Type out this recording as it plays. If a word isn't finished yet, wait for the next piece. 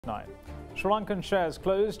9. Sri Lankan shares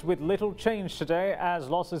closed with little change today as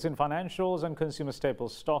losses in financials and consumer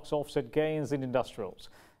staples stocks offset gains in industrials.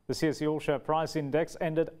 The CSE All Share Price Index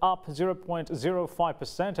ended up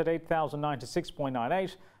 0.05% at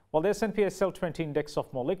 8,096.98, while the S&P SL20 Index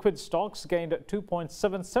of more liquid stocks gained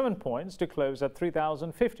 2.77 points to close at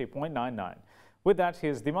 3,050.99. With that,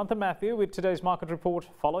 here's Dimantha Mathew with today's market report,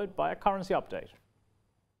 followed by a currency update.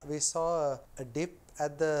 We saw a dip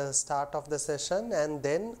at the start of the session and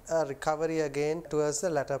then a recovery again towards the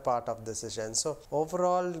latter part of the session. So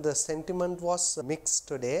overall the sentiment was mixed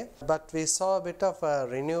today, but we saw a bit of a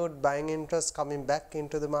renewed buying interest coming back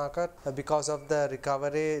into the market because of the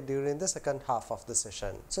recovery during the second half of the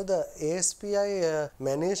session. So the ASPI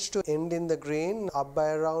managed to end in the green, up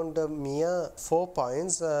by around a mere 4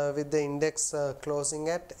 points with the index closing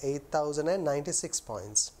at 8,096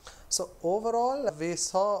 points. So overall, we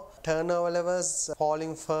saw turnover levels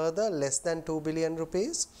falling further, less than 2 billion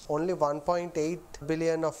rupees. Only 1.8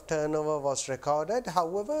 billion of turnover was recorded.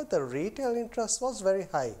 However, the retail interest was very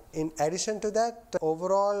high. In addition to that,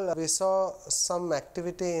 overall, we saw some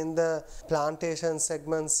activity in the plantation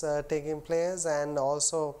segments taking place, and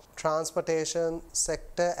also transportation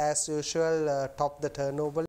sector as usual topped the turnover.